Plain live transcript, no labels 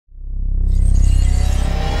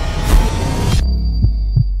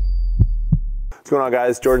going on,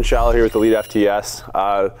 guys? Jordan Shallow here with elitefts.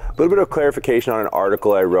 A little bit of clarification on an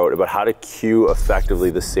article I wrote about how to cue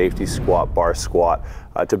effectively the safety squat bar squat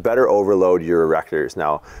to better overload your erectors.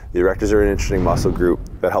 Now, the erectors are an interesting muscle group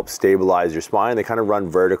that helps stabilize your spine. They kind of run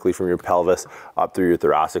vertically from your pelvis up through your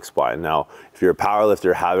thoracic spine. Now, if you're a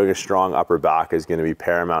powerlifter, having a strong upper back is going to be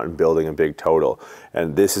paramount in building a big total.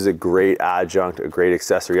 And this is a great adjunct, a great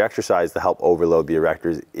accessory exercise to help overload the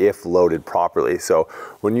erectors if loaded properly. So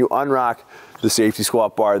when you unrack the safety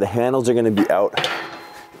squat bar, the handles are going to be out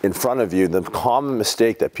in front of you. The common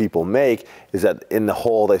mistake that people make is that in the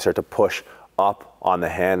hole they start to push up on the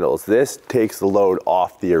handles. This takes the load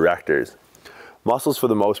off the erectors. Muscles, for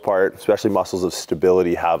the most part, especially muscles of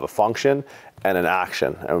stability, have a function and an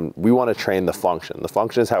action, and we want to train the function. The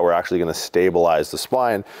function is how we're actually going to stabilize the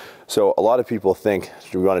spine. So a lot of people think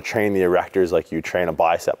we want to train the erectors like you train a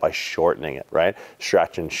bicep by shortening it, right?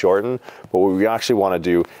 Stretch and shorten. But what we actually want to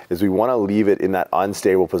do is we want to leave it in that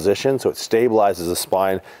unstable position so it stabilizes the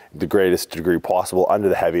spine the greatest degree possible under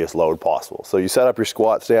the heaviest load possible. So you set up your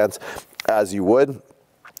squat stance as you would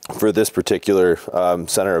for this particular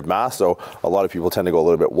center of mass. So a lot of people tend to go a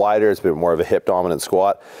little bit wider. It's a bit more of a hip dominant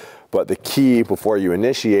squat. But the key before you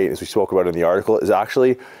initiate, as we spoke about in the article, is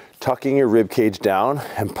actually tucking your rib cage down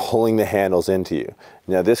and pulling the handles into you.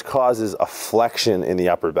 Now this causes a flexion in the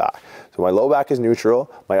upper back. So my low back is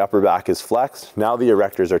neutral, my upper back is flexed. Now the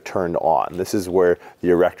erectors are turned on. This is where the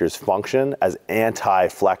erectors function as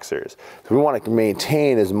anti-flexors. So we want to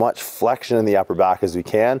maintain as much flexion in the upper back as we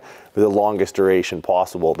can for the longest duration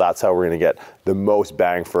possible. That's how we're going to get the most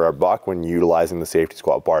bang for our buck when utilizing the safety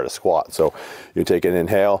squat bar to squat. So you take an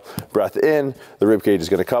inhale, breath in, the rib cage is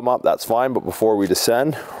going to come up, that's fine, but before we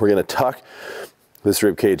descend, we're going to tuck this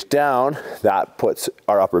rib cage down. That puts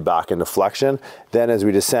our upper back into flexion. Then as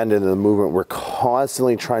we descend into the movement, we're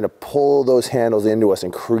constantly trying to pull those handles into us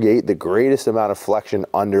and create the greatest amount of flexion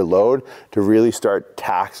under load to really start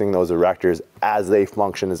taxing those erectors as they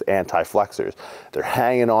function as anti-flexors. They're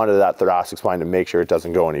hanging onto that thoracic spine to make sure it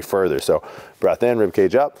doesn't go any further. So breath in, rib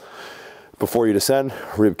cage up. Before you descend,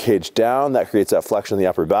 rib cage down. That creates that flexion in the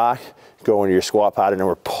upper back. Go into your squat pattern and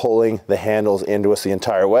we're pulling the handles into us the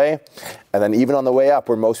entire way. And then even on the way up,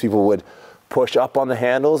 where most people would push up on the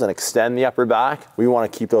handles and extend the upper back, we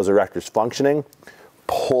want to keep those erectors functioning,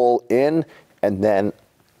 pull in, and then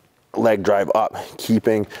leg drive up,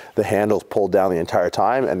 keeping the handles pulled down the entire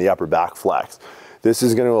time and the upper back flexed. This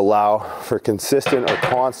is going to allow for consistent or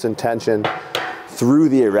constant tension through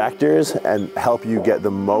the erectors and help you get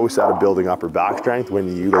the most out of building upper back strength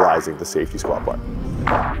when utilizing the safety squat bar.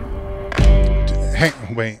 Hey,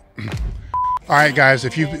 wait. All right, guys,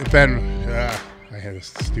 if you've been, I had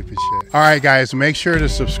this stupid shit. All right, guys, make sure to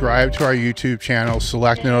subscribe to our YouTube channel,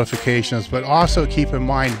 select notifications, but also keep in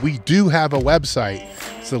mind, we do have a website.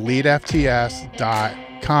 It's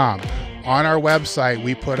elitefts.com. On our website,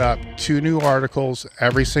 we put up 2 new articles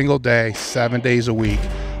every single day, 7 days a week.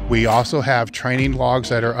 We also have training blogs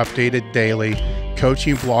that are updated daily,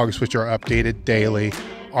 coaching blogs, which are updated daily,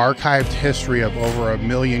 archived history of over 1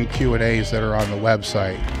 million Q&As that are on the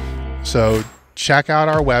website. So check out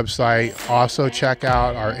our website. Also check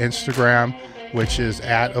out our Instagram, which is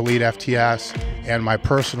at elitefts, and my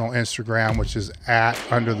personal Instagram, which is at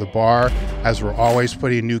 @underthebar, as we're always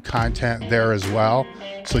putting new content there as well.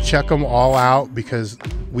 So check them all out because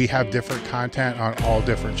we have different content on all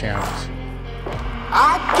different channels.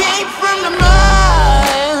 I came from the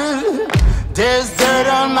mud, there's dirt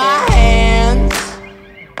on my